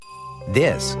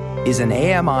This is an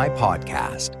AMI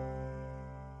podcast.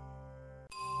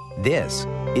 This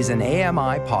is an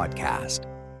AMI podcast.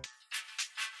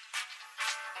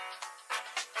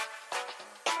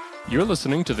 You're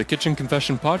listening to the Kitchen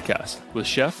Confession Podcast with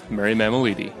Chef Mary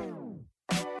Mammoliti.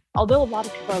 Although a lot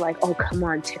of people are like, oh, come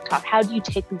on, TikTok, how do you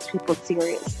take these people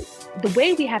seriously? The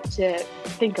way we have to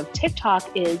think of TikTok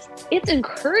is it's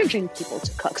encouraging people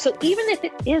to cook. So even if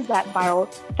it is that viral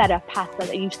feta pasta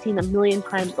that you've seen a million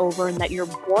times over and that you're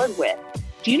bored with,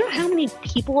 do you know how many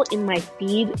people in my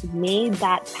feed made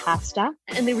that pasta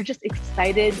and they were just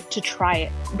excited to try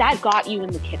it? That got you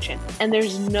in the kitchen. And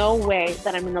there's no way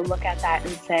that I'm going to look at that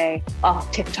and say, oh,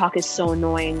 TikTok is so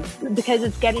annoying, because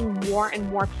it's getting more and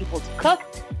more people to cook.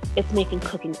 It's making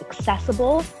cooking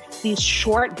accessible. These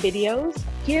short videos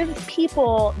give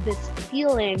people this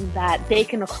feeling that they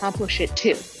can accomplish it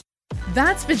too.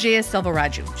 That's Vijaya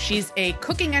Selvaraju. She's a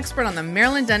cooking expert on The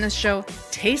Marilyn Denis Show,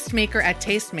 tastemaker at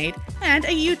Tastemade, and a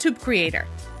YouTube creator.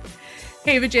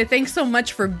 Hey, Vijaya, thanks so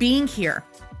much for being here.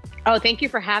 Oh, thank you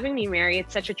for having me, Mary.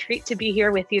 It's such a treat to be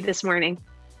here with you this morning.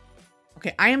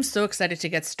 Okay, I am so excited to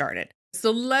get started.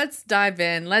 So let's dive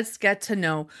in. Let's get to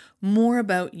know more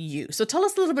about you. So tell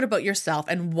us a little bit about yourself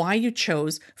and why you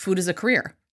chose food as a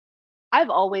career. I've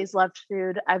always loved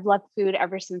food. I've loved food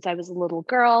ever since I was a little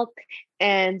girl.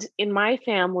 And in my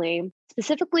family,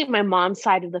 specifically my mom's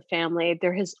side of the family,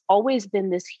 there has always been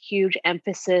this huge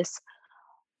emphasis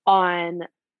on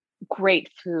great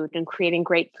food and creating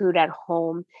great food at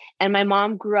home. And my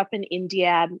mom grew up in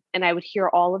India, and I would hear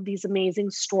all of these amazing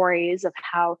stories of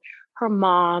how her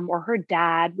mom or her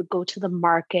dad would go to the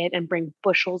market and bring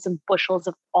bushels and bushels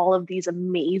of all of these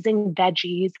amazing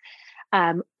veggies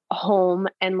home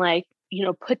and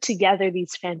put together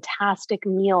these fantastic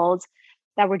meals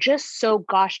that were just so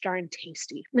gosh darn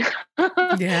tasty.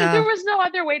 Yeah. There was no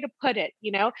other way to put it,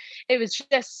 It was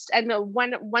just, and the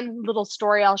one little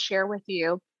story I'll share with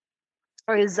you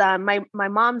is my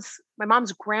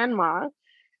mom's grandma,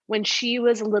 when she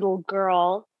was a little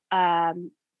girl,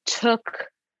 took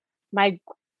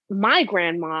my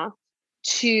grandma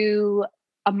to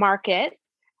a market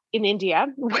in India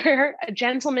where a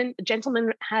gentleman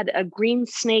had a green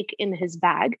snake in his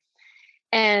bag.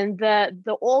 And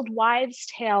the old wives'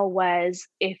 tale was,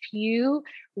 if you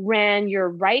ran your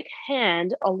right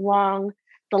hand along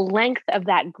the length of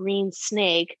that green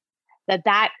snake,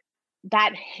 that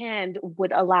hand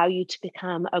would allow you to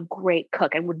become a great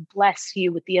cook and would bless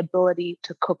you with the ability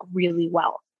to cook really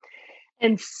well.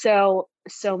 And so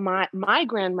my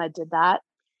grandma did that.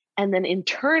 And then in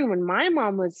turn, when my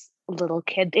mom was a little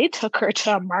kid, they took her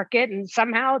to a market, and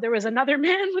somehow there was another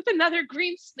man with another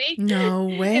green snake No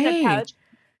way. in a pouch.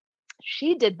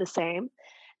 She did the same.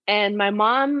 And my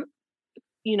mom,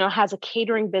 has a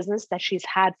catering business that she's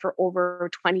had for over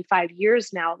 25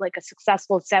 years now, like a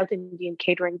successful South Indian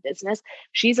catering business.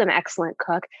 She's an excellent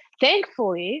cook.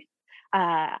 Thankfully,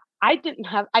 I didn't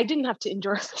have to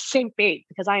endure the same fate,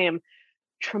 because I am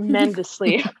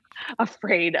tremendously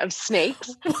afraid of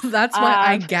snakes. Well, that's why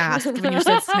I gasped when you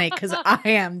said snake, because I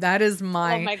am. That is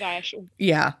my... Oh my gosh.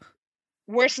 Yeah.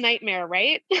 Worst nightmare,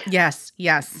 right? Yes.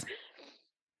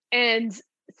 And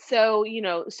so,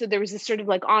 so there was this sort of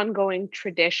ongoing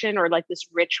tradition or this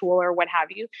ritual or what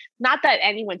have you. Not that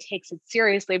anyone takes it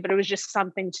seriously, but it was just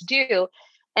something to do.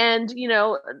 And,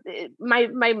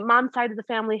 my mom's side of the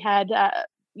family had,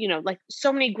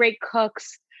 so many great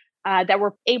cooks that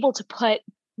were able to put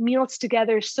meals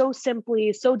together so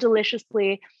simply, so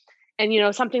deliciously.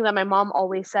 And, something that my mom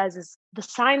always says is the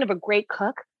sign of a great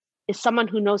cook is someone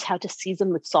who knows how to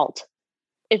season with salt.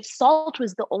 If salt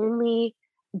was the only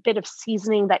bit of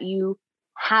seasoning that you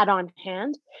had on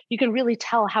hand, you can really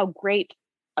tell how great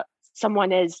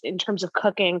someone is in terms of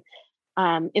cooking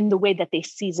in the way that they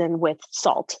season with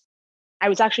salt. I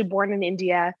was actually born in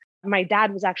India. My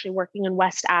dad was actually working in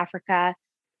West Africa,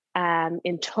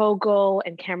 in Togo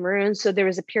and Cameroon. So there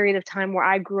was a period of time where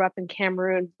I grew up in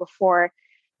Cameroon before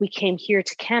we came here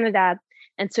to Canada.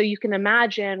 And so you can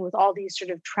imagine, with all these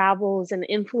sort of travels and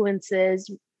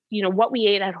influences, what we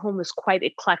ate at home was quite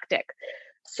eclectic.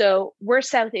 So we're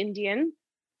South Indian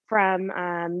from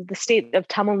the state of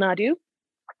Tamil Nadu.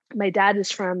 My dad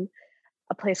is from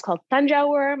a place called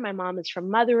Tanjore. My mom is from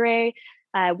Madurai.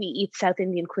 We eat South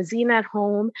Indian cuisine at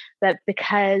home, but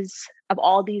because of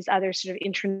all these other sort of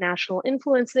international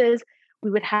influences, we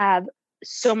would have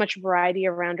so much variety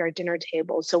around our dinner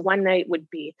table. So one night would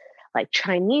be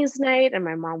Chinese night, and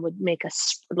my mom would make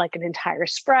us an entire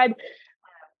spread.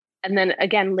 And then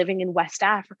again, living in West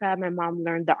Africa, my mom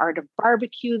learned the art of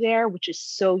barbecue there, which is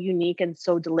so unique and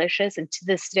so delicious. And to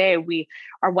this day,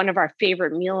 one of our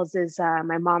favorite meals is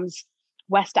my mom's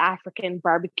West African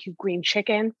barbecue green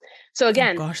chicken. So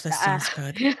again, oh gosh, that sounds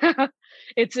good.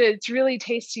 it's really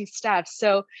tasty stuff.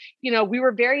 So, we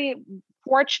were very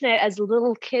fortunate as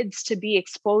little kids to be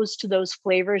exposed to those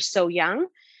flavors so young.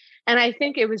 And I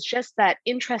think it was just that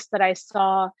interest that I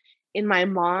saw in my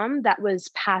mom that was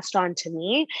passed on to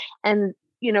me. And,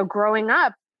 growing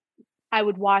up, I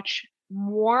would watch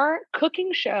more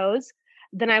cooking shows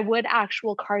than I would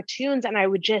actual cartoons. And I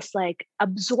would just like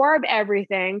absorb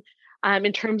everything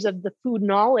in terms of the food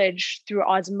knowledge through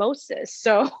osmosis.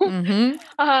 So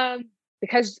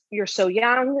because you're so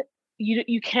young,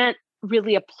 you can't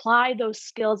really apply those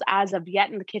skills as of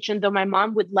yet in the kitchen, though my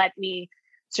mom would let me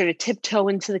sort of tiptoe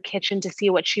into the kitchen to see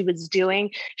what she was doing.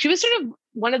 She was sort of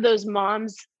one of those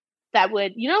moms that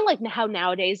would, like how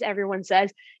nowadays everyone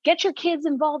says, get your kids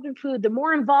involved in food. The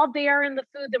more involved they are in the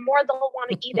food, the more they'll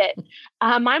want to eat it.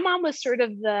 My mom was sort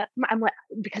of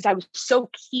because I was so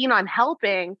keen on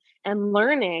helping and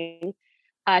learning,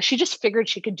 she just figured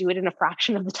she could do it in a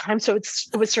fraction of the time. So it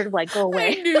was sort of like, go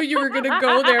away. I knew you were going to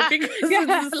go there because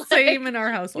it's the same in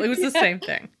our household. It was the same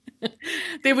thing.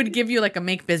 They would give you like a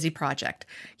make busy project.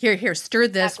 Here, stir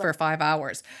this for 5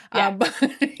 hours. Yeah. But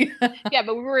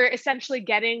we were essentially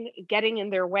getting in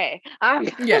their way.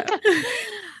 Yeah.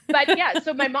 But yeah,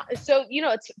 so my mom,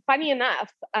 it's funny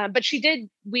enough, but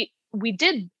we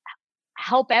did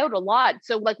help out a lot.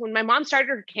 So like when my mom started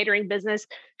her catering business,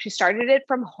 she started it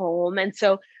from home. And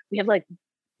so we have like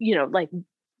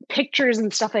pictures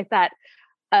and stuff like that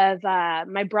of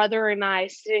my brother and I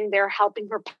sitting there helping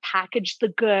her package the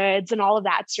goods and all of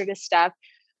that sort of stuff.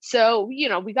 So,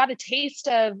 we got a taste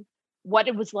of what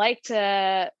it was like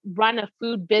to run a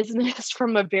food business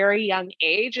from a very young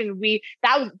age. And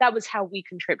that was how we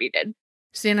contributed.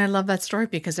 See, and I love that story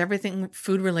because everything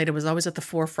food related was always at the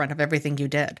forefront of everything you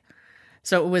did.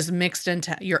 So it was mixed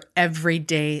into your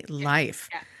everyday life.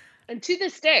 Yeah. And to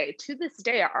this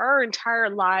day, our entire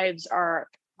lives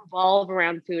revolve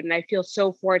around food. And I feel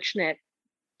so fortunate.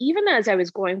 Even as I was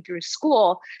going through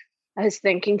school, I was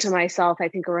thinking to myself, I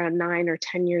think around 9 or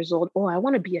 10 years old, I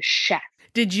want to be a chef.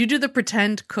 Did you do the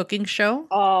pretend cooking show?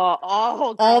 Oh,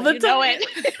 girl, all the time. Know it.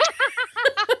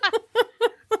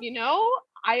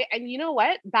 And you know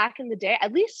what? Back in the day,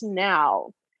 at least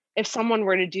now, if someone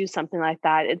were to do something like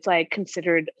that, it's like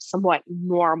considered somewhat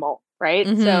normal, right?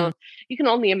 Mm-hmm. So you can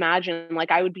only imagine, like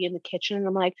I would be in the kitchen and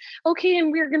I'm like, okay,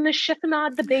 and we're going to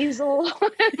chiffonade the basil.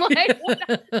 And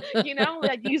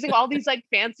like using all these like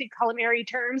fancy culinary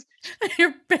terms.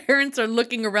 Your parents are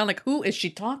looking around like, who is she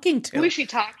talking to? Who is she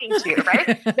talking to,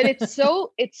 right? But it's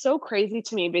so crazy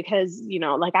to me because,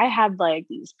 like I have like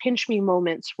these pinch me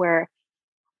moments where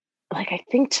like I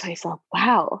think to myself,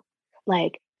 wow,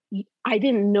 like I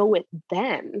didn't know it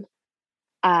then,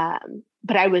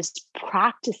 but I was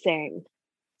practicing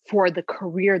for the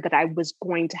career that I was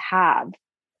going to have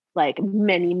like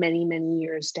many, many, many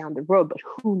years down the road. But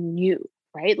who knew,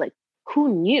 right? Like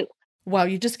who knew? Wow,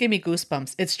 you just gave me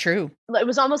goosebumps. It's true. It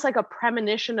was almost like a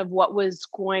premonition of what was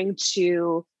going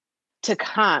to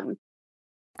come.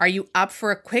 Are you up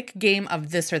for a quick game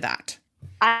of this or that?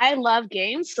 I love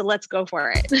games, so let's go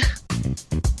for it.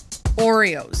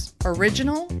 Oreos,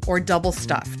 original or double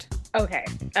stuffed? Okay.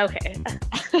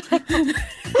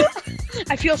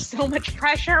 I feel so much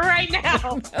pressure right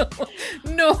now.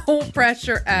 No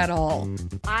pressure at all.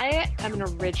 I am an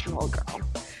original girl.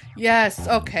 Yes,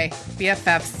 okay.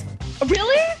 BFFs.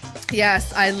 Really?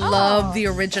 Yes, I love the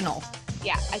original.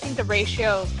 Yeah, I think the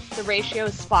ratio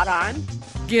is spot on.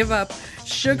 Give up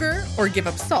sugar or give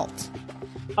up salt?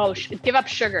 Oh, give up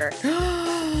sugar.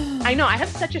 I know, I have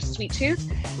such a sweet tooth.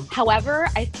 However,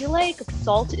 I feel like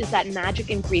salt is that magic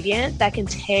ingredient that can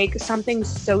take something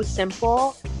so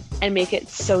simple and make it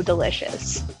so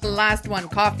delicious. Last one,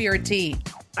 coffee or tea?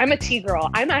 I'm a tea girl.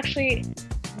 I'm actually,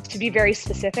 to be very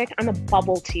specific, I'm a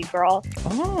bubble tea girl.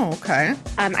 Oh, okay.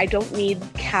 I don't need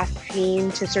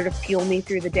caffeine to sort of fuel me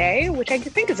through the day, which I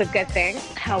think is a good thing.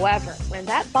 However, when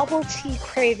that bubble tea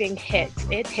craving hits,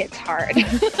 it hits hard.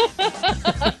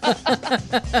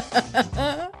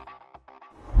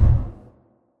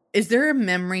 Is there a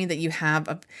memory that you have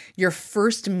of your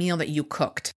first meal that you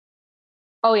cooked?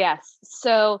 Oh, yes.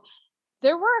 So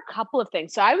there were a couple of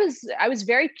things. So I was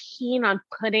very keen on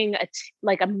putting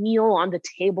a meal on the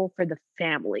table for the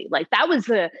family. Like that was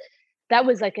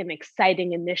like an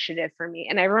exciting initiative for me.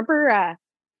 And I remember, I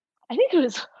think it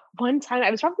was one time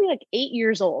I was probably like 8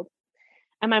 years old,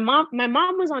 and my mom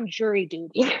was on jury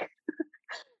duty,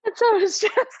 and so it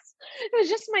was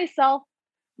just myself,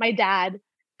 my dad,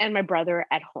 and my brother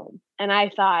at home. And I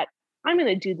thought, I'm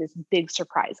going to do this big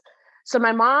surprise. So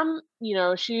my mom,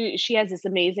 she has this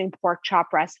amazing pork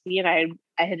chop recipe, and I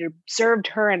had observed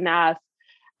her enough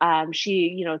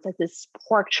It's like this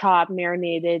pork chop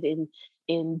marinated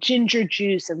in ginger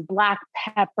juice and black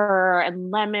pepper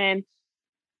and lemon.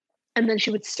 And then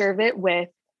she would serve it with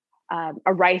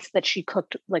a rice that she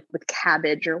cooked like with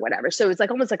cabbage or whatever. So it was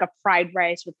like almost like a fried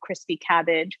rice with crispy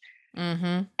cabbage.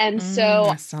 Mm-hmm. And so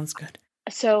that sounds good.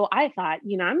 So I thought,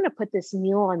 I'm going to put this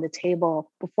meal on the table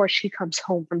before she comes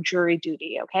home from jury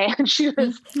duty. Okay. And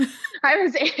I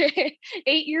was 8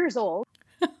 years old.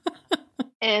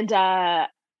 And I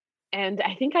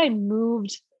think I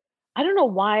don't know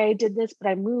why I did this, but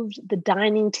I moved the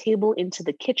dining table into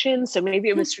the kitchen. So maybe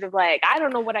it was sort of like, I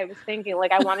don't know what I was thinking.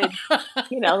 Like I wanted,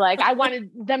 I wanted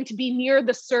them to be near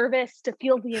the service to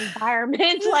feel the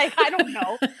environment. Like, I don't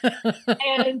know.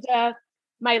 And,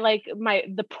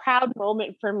 the proud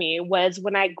moment for me was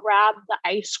when I grabbed the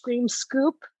ice cream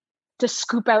scoop to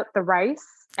scoop out the rice.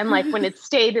 And like when it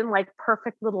stayed in like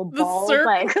perfect little balls,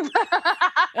 like,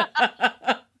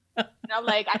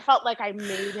 I felt like I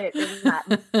made it in that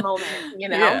moment,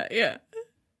 Yeah.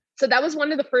 So that was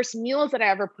one of the first meals that I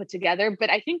ever put together.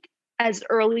 But I think as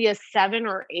early as 7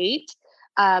 or 8,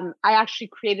 I actually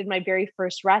created my very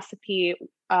first recipe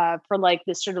for like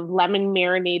this sort of lemon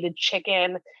marinated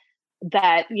chicken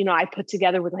that, I put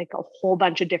together with like a whole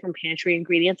bunch of different pantry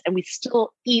ingredients. And we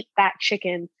still eat that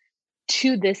chicken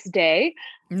to this day.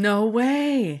 No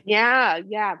way. Yeah.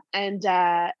 And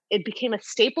it became a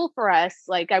staple for us.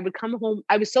 Like I would come home.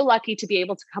 I was so lucky to be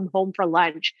able to come home for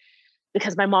lunch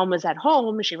because my mom was at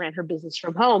home. She ran her business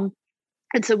from home.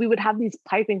 And so we would have these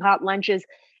piping hot lunches.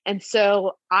 And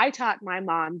so I taught my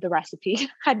mom the recipe.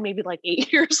 Had maybe like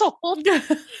 8 years old.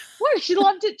 Well, she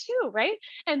loved it too, right?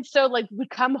 And so like we'd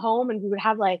come home and we would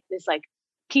have like this like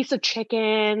piece of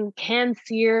chicken, pan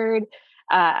seared,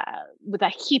 with a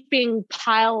heaping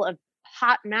pile of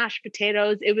hot mashed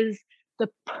potatoes. It was the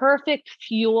perfect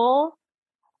fuel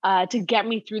to get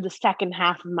me through the second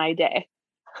half of my day.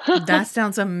 That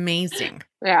sounds amazing.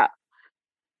 Yeah.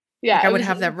 Like I would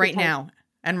have that right now.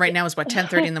 And right now is what,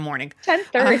 10:30 in the morning?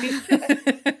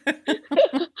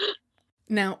 10:30.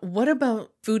 Now, what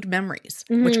about food memories,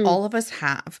 which all of us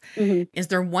have? Mm-hmm. Is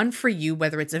there one for you,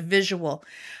 whether it's a visual,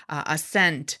 a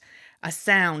scent, a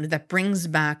sound that brings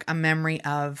back a memory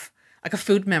of like a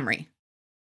food memory?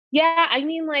 Yeah, I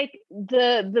mean, like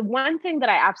the one thing that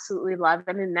I absolutely love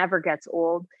and it never gets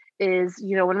old is,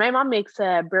 when my mom makes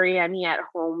a biryani at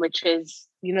home, which is,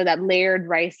 that layered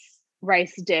rice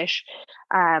dish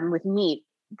with meat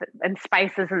and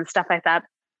spices and stuff like that.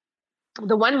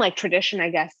 The one like tradition, I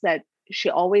guess, that she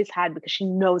always had because she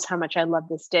knows how much I love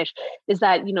this dish is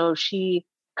that, she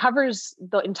covers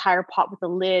the entire pot with a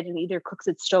lid and either cooks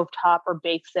it stovetop or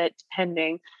bakes it,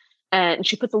 depending. And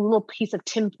she puts a little piece of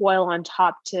tin foil on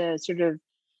top to sort of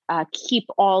keep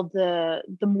all the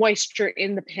moisture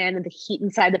in the pan and the heat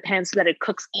inside the pan so that it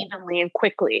cooks evenly and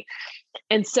quickly.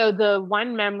 And so the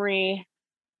one memory,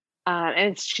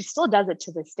 and she still does it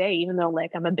to this day, even though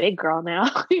like I'm a big girl now,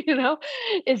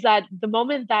 is that the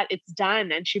moment that it's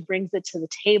done and she brings it to the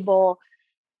table,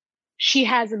 she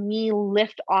has me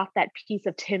lift off that piece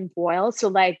of tin foil. So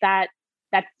like that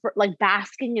like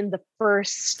basking in the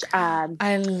first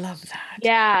I love that.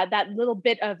 Yeah, that little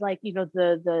bit of like,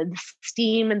 the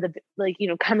steam and the like,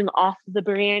 coming off the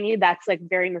biryani, that's like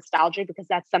very nostalgic because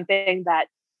that's something that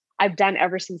I've done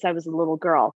ever since I was a little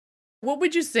girl. What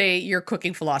would you say your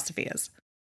cooking philosophy is?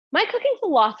 My cooking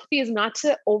philosophy is not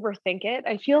to overthink it.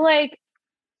 I feel like,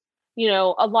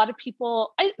 a lot of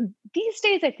people, these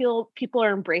days, I feel people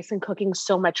are embracing cooking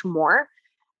so much more.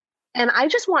 And I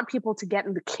just want people to get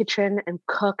in the kitchen and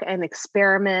cook and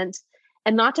experiment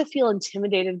and not to feel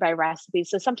intimidated by recipes.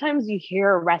 So sometimes you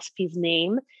hear a recipe's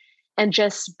name and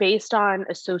just based on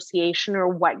association or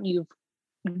what you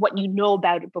know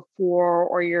about it before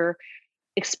or your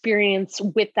experience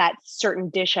with that certain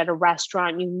dish at a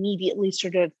restaurant, you immediately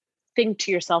sort of think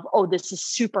to yourself, oh, this is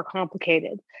super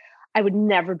complicated. I would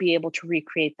never be able to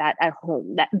recreate that at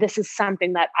home. That this is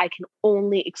something that I can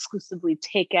only exclusively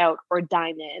take out or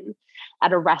dine in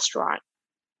at a restaurant.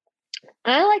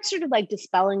 And I like sort of like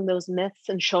dispelling those myths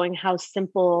and showing how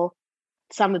simple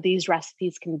some of these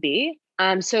recipes can be.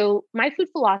 So my food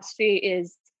philosophy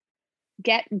is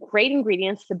get great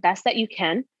ingredients, the best that you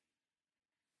can.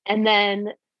 And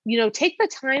then, take the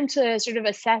time to sort of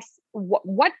assess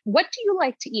what do you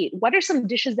like to eat? What are some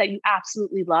dishes that you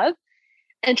absolutely love?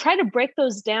 And try to break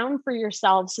those down for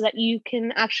yourself so that you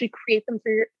can actually create them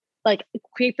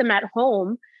create them at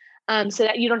home, so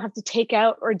that you don't have to take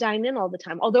out or dine in all the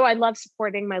time. Although I love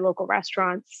supporting my local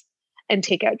restaurants and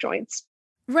takeout joints.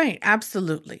 Right.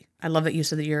 Absolutely. I love that you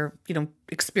said that you're,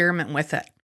 experiment with it.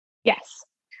 Yes.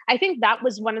 I think that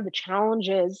was one of the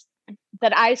challenges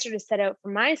that I sort of set out for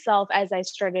myself as I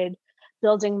started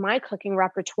building my cooking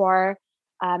repertoire.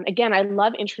 Again, I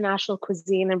love international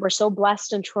cuisine, and we're so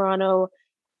blessed in Toronto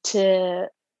to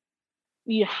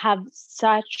you have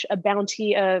such a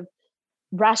bounty of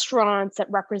restaurants that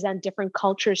represent different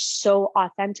cultures so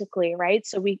authentically, right?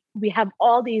 So we have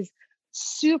all these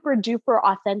super duper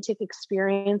authentic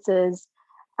experiences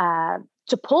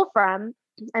to pull from.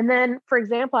 And then, for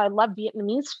example, I love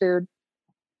Vietnamese food.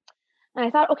 And I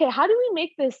thought, okay, how do we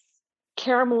make this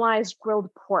caramelized grilled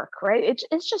pork, right?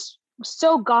 It's just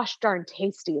so gosh darn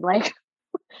tasty. Like,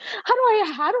 how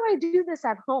do I do this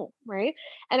at home, right?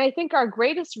 And I think our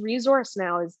greatest resource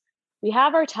now is we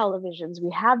have our televisions,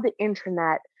 we have the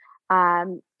internet,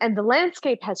 and the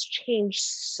landscape has changed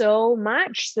so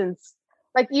much since,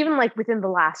 like, even like within the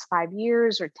last 5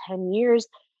 years or 10 years,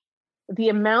 the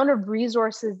amount of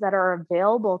resources that are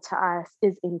available to us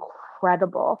is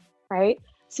incredible, right?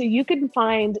 So you can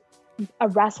find a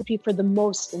recipe for the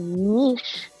most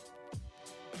niche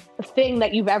thing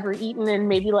that you've ever eaten in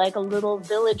maybe like a little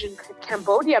village in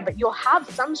Cambodia, but you'll have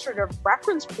some sort of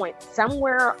reference point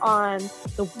somewhere on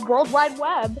the World Wide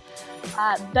Web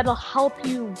that'll help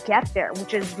you get there,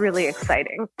 which is really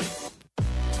exciting.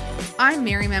 I'm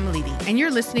Mary Mammoliti, and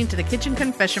you're listening to the Kitchen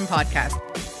Confession Podcast.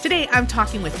 Today, I'm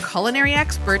talking with culinary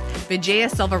expert Vijaya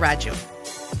Selvaraju.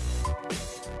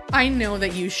 I know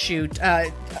that you shoot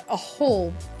a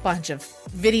whole bunch of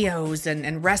videos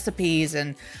and recipes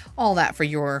and all that for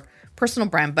your personal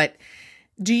brand, but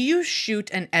do you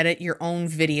shoot and edit your own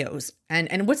videos?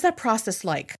 And what's that process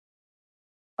like?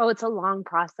 Oh, it's a long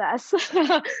process.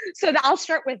 So I'll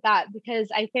start with that, because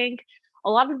I think a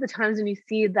lot of the times when you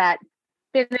see that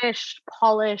finished,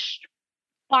 polished,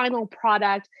 final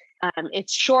product,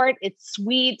 it's short, it's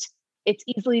sweet, it's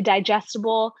easily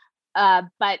digestible,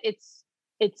 but it's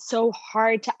so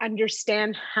hard to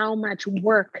understand how much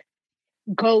work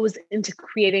goes into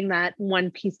creating that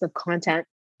one piece of content.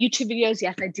 YouTube videos,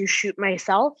 yes, I do shoot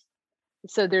myself.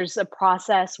 So there's a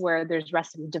process where there's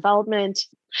recipe development,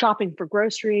 shopping for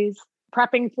groceries,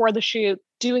 prepping for the shoot,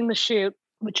 doing the shoot,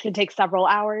 which can take several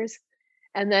hours.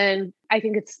 And then I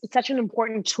think it's such an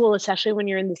important tool, especially when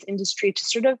you're in this industry, to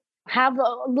sort of have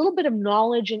a little bit of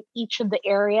knowledge in each of the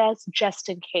areas just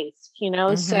in case, you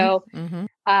know?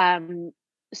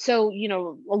 So, you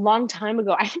know, a long time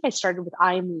ago, I think I started with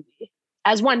iMovie,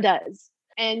 as one does.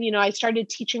 And, you know, I started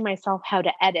teaching myself how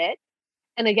to edit.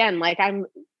 And again, like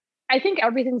I think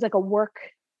everything's like a work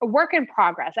in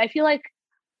progress. I feel like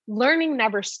learning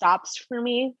never stops for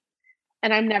me.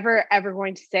 And I'm never, ever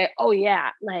going to say, oh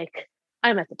yeah, like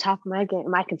I'm at the top of my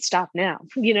game, I can stop now,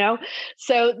 you know?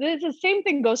 So the same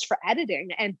thing goes for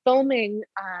editing and filming.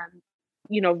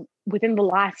 You know, within the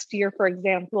last year, for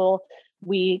example,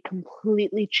 we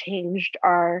completely changed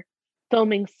our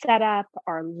filming setup,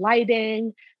 our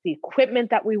lighting, the equipment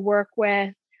that we work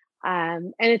with.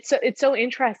 And it's so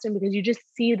interesting because you just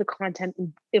see the content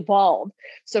evolve.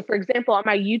 So for example, on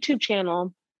my YouTube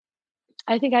channel,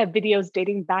 I think I have videos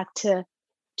dating back to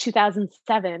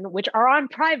 2007, which are on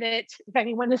private if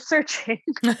anyone is searching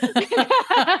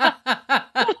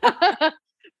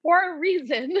for a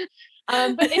reason.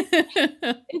 But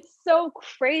it's so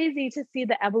crazy to see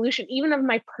the evolution, even of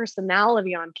my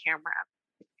personality on camera,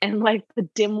 and like the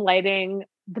dim lighting,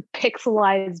 the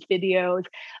pixelized videos,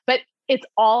 but it's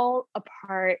all a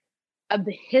part of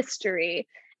the history.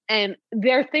 And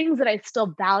there are things that I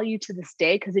still value to this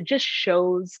day because it just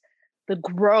shows the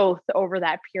growth over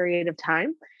that period of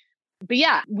time. But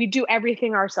yeah, we do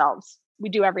everything ourselves.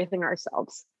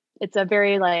 It's a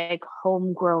very like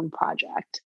homegrown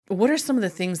project. What are some of the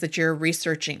things that you're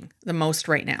researching the most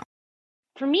right now?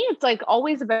 For me, it's like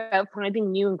always about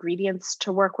finding new ingredients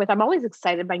to work with. I'm always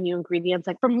excited by new ingredients.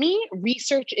 Like for me,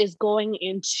 research is going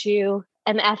into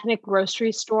an ethnic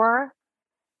grocery store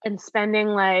and spending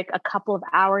like a couple of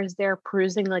hours there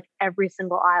perusing like every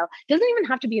single aisle. It doesn't even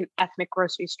have to be an ethnic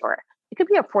grocery store. It could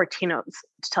be a Fortino's,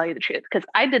 to tell you the truth, because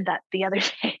I did that the other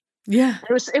day. Yeah.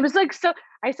 It was like, so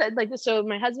I said like, so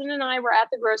my husband and I were at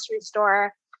the grocery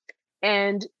store,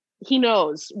 and he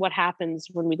knows what happens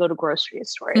when we go to grocery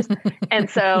stores. And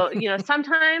so, you know,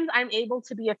 sometimes I'm able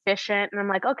to be efficient and I'm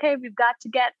like, okay, we've got to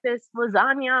get this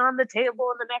lasagna on the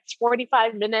table in the next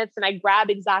 45 minutes. And I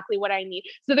grab exactly what I need.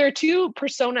 So there are two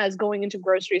personas going into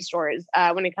grocery stores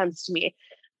when it comes to me.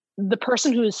 The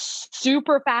person who is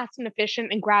super fast and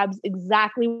efficient and grabs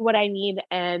exactly what I need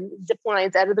and zip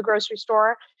lines out of the grocery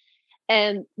store.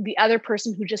 And the other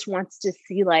person who just wants to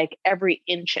see like every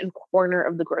inch and corner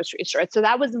of the grocery store. So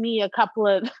that was me a couple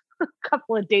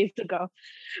of days ago,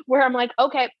 where I'm like,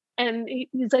 okay. And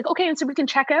he's like, okay. And so we can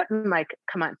check out. And I'm like,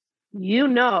 come on, you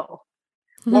know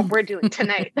what we're doing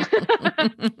tonight.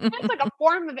 It's like a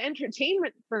form of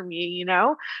entertainment for me, you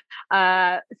know?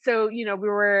 So, you know, we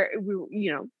were,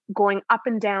 you know, going up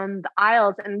and down the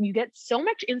aisles, and you get so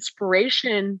much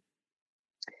inspiration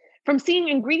from seeing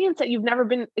ingredients that you've never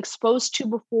been exposed to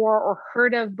before or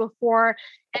heard of before.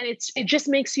 And it just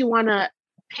makes you want to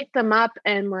pick them up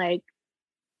and like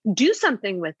do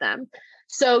something with them.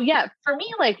 So yeah, for me,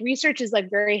 like research is like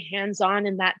very hands-on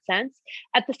in that sense.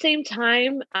 At the same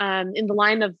time, in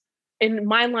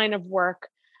my line of work,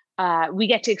 we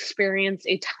get to experience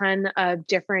a ton of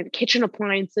different kitchen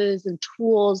appliances and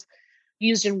tools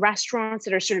used in restaurants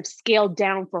that are sort of scaled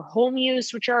down for home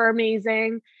use, which are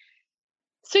amazing.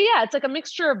 So yeah, it's like a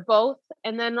mixture of both.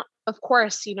 And then of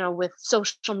course, you know, with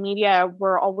social media,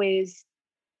 we're always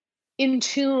in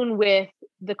tune with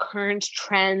the current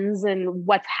trends and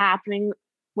what's happening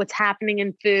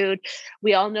in food.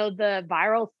 We all know the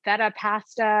viral feta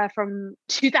pasta from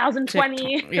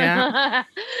 2020. Yeah.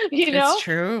 You know, it's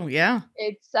true. Yeah.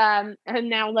 It's and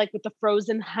now like with the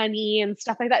frozen honey and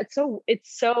stuff like that.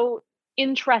 It's so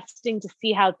interesting to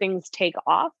see how things take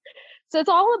off. So it's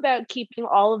all about keeping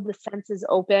all of the senses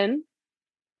open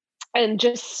and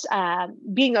just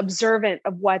being observant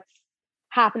of what's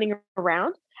happening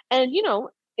around. And, you know,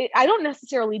 I don't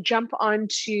necessarily jump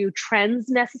onto trends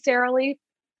necessarily.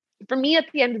 For me, at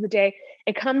the end of the day,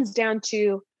 it comes down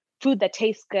to food that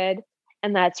tastes good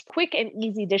and that's quick and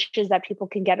easy dishes that people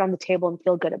can get on the table and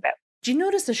feel good about. Do you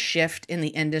notice a shift in the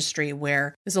industry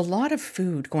where there's a lot of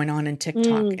food going on in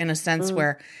TikTok in a sense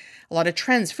where a lot of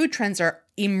food trends are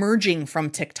emerging from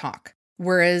TikTok?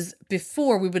 Whereas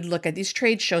before we would look at these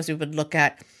trade shows, we would look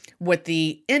at what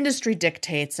the industry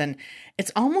dictates. And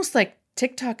it's almost like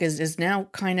TikTok is now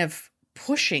kind of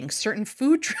pushing certain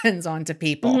food trends onto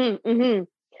people.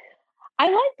 I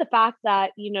like the fact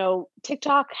that, you know,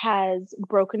 TikTok has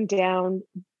broken down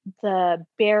the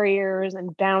barriers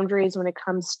and boundaries when it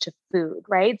comes to food,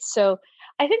 right? So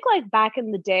I think like back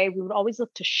in the day, we would always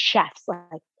look to chefs.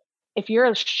 Like if you're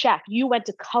a chef, you went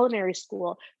to culinary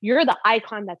school, you're the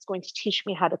icon that's going to teach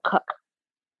me how to cook.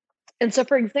 And so,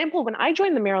 for example, when I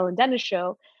joined the Marilyn Denis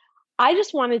Show, I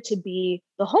just wanted to be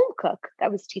the home cook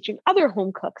that was teaching other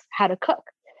home cooks how to cook,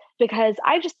 because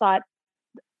I just thought,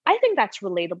 I think that's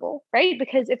relatable, right?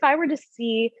 Because if I were to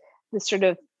see this sort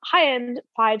of high-end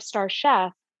 5-star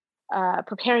chef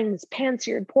preparing this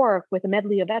pan-seared pork with a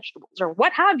medley of vegetables or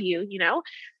what have you, you know,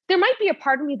 there might be a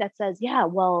part of me that says, yeah,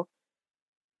 well,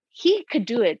 he could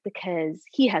do it because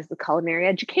he has the culinary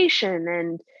education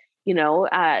and, you know,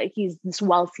 he's this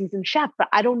well-seasoned chef, but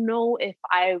I don't know if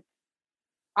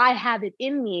I have it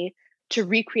in me to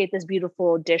recreate this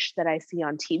beautiful dish that I see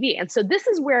on TV. And so this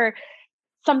is where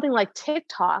something like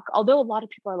TikTok, although a lot of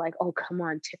people are like, oh, come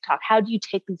on, TikTok, how do you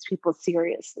take these people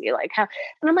seriously? Like how,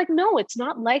 and I'm like, no, it's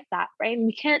not like that, right? And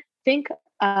we can't think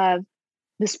of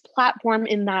this platform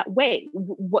in that way.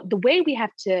 The way we have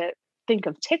to think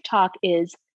of TikTok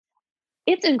is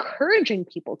it's encouraging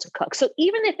people to cook. So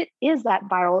even if it is that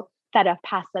viral feta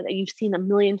pasta that you've seen a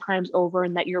million times over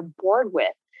and that you're bored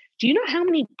with, do you know how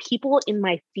many people in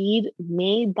my feed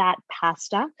made that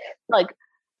pasta? Like,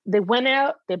 they went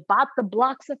out, they bought the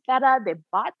blocks of feta, they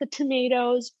bought the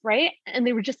tomatoes, right? And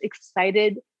they were just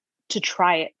excited to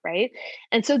try it, right?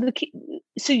 And so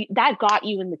that got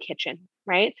you in the kitchen,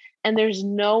 right? And there's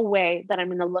no way that I'm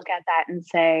going to look at that and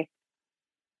say,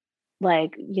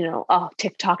 like, you know, oh,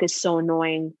 TikTok is so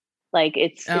annoying. Like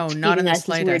it's not in the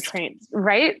slightest. Trains,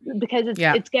 right? Because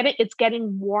it's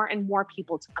getting more and more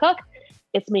people to cook.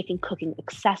 It's making cooking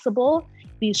accessible.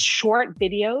 These short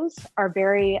videos are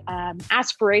very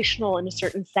aspirational in a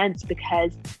certain sense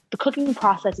because the cooking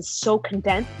process is so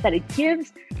condensed that it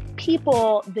gives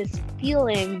people this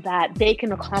feeling that they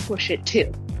can accomplish it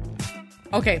too.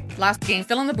 Okay, last game,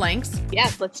 fill in the blanks.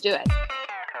 Yes, let's do it.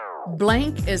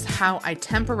 Blank is how I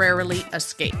temporarily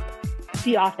escape.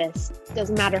 The Office.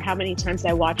 Doesn't matter how many times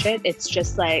I watch it. It's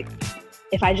just like,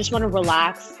 if I just want to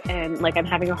relax and like I'm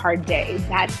having a hard day,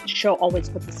 that show always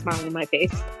puts a smile on my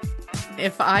face.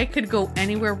 If I could go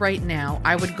anywhere right now,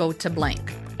 I would go to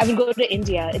blank. I would go to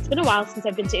India. It's been a while since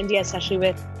I've been to India, especially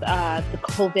with the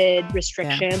COVID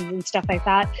restrictions and stuff like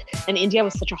that. And India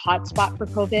was such a hot spot for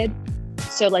COVID.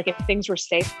 So like if things were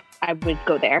safe, I would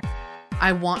go there.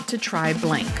 I want to try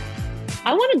blank.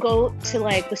 I want to go to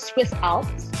like the Swiss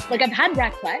Alps. Like I've had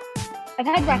raclette.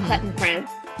 In France.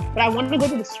 But I wanted to go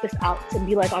to the Swiss Alps and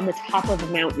be like on the top of a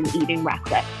mountain eating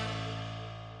raclette.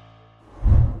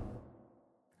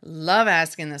 Love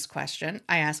asking this question.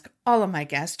 I ask all of my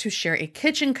guests to share a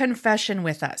kitchen confession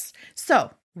with us.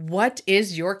 So, what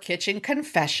is your kitchen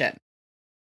confession?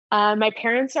 My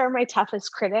parents are my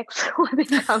toughest critics when it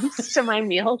comes to my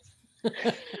meals.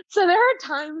 So there are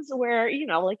times where,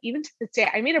 like even to this day,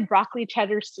 I made a broccoli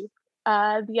cheddar soup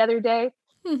the other day.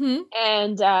 Mm-hmm.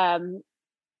 And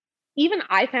even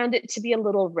I found it to be a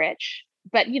little rich,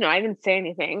 but I didn't say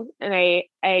anything. And I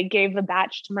gave a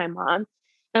batch to my mom.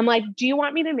 I'm like, do you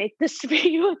want me to make this for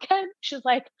you again? She's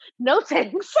like, no,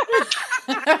 thanks.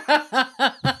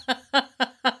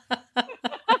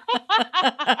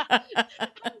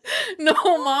 No,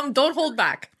 Mom, don't hold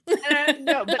back.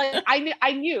 No, but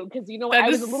I knew because That I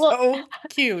was is a little so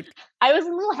cute. I was a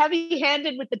little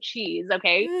heavy-handed with the cheese,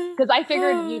 okay? Because I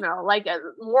figured,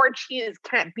 more cheese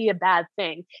can't be a bad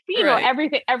thing. But Right.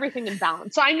 everything in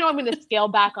balance. So I know I'm going to scale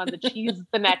back on the cheese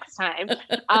the next time.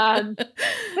 But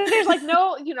there's like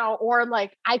no, or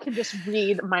like I can just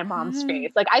read my mom's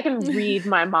face. Like I can read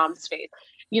my mom's face.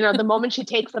 The moment she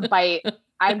takes a bite,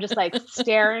 I'm just like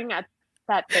staring at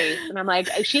that face, and I'm like,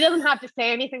 she doesn't have to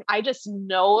say anything. I just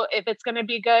know if it's going to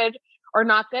be good or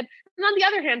not good. And on the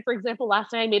other hand, for example,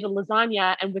 last night I made a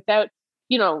lasagna, and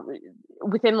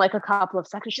within like a couple of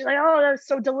seconds, she's like, "Oh, that was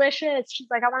so delicious." She's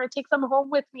like, "I want to take some home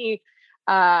with me."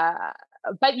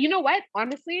 But you know what?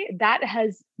 Honestly,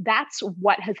 that's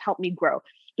what has helped me grow,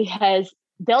 because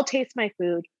they'll taste my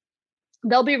food,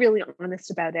 they'll be really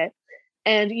honest about it,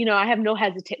 and I have no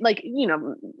hesitation. Like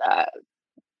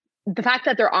the fact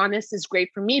that they're honest is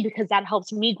great for me because that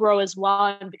helps me grow as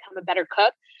well and become a better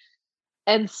cook.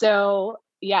 And so,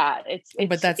 yeah, it's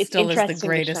But that it's still is the interesting to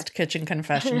greatest share. kitchen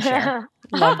confession share.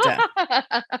 Loved it.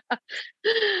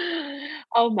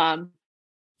 Oh, Mom.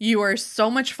 You are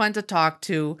so much fun to talk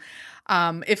to.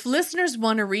 If listeners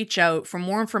want to reach out for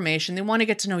more information, they want to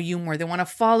get to know you more, they want to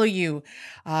follow you,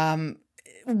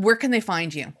 where can they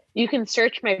find you? You can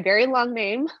search my very long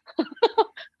name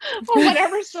on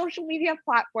whatever social media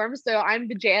platform. So I'm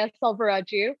Vijaya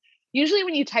Selvaraju. Usually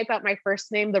when you type out my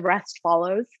first name, the rest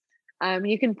follows.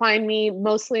 You can find me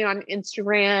mostly on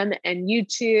Instagram and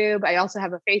YouTube. I also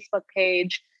have a Facebook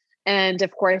page. And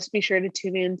of course, be sure to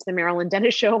tune in to the Marilyn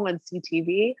Denis Show on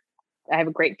CTV. I have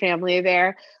a great family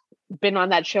there. Been on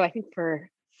that show, I think, for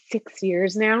 6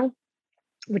 years now,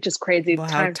 which is crazy.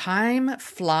 Wow, time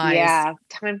flies. Yeah,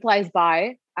 time flies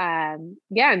by. And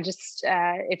just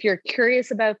if you're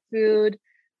curious about food,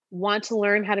 want to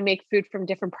learn how to make food from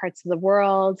different parts of the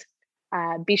world,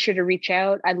 be sure to reach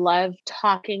out. I love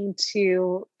talking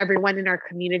to everyone in our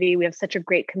community. We have such a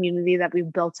great community that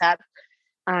we've built up.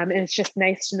 And it's just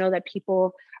nice to know that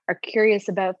people are curious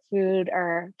about food,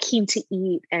 are keen to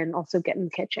eat, and also get in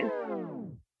the kitchen.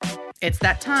 It's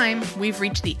that time. We've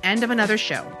reached the end of another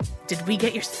show. Did we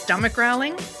get your stomach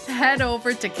growling? Head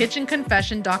over to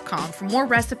kitchenconfession.com for more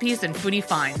recipes and foodie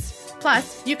finds.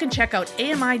 Plus, you can check out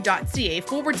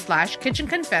ami.ca/kitchen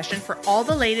confession for all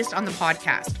the latest on the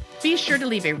podcast. Be sure to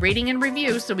leave a rating and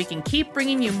review so we can keep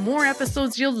bringing you more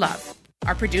episodes you'll love.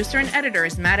 Our producer and editor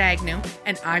is Matt Agnew,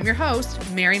 and I'm your host,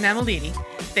 Mary Mammoliti.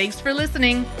 Thanks for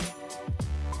listening.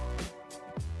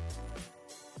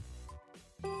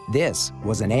 This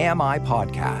was an AMI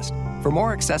podcast. For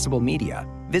more accessible media,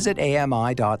 visit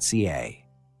ami.ca.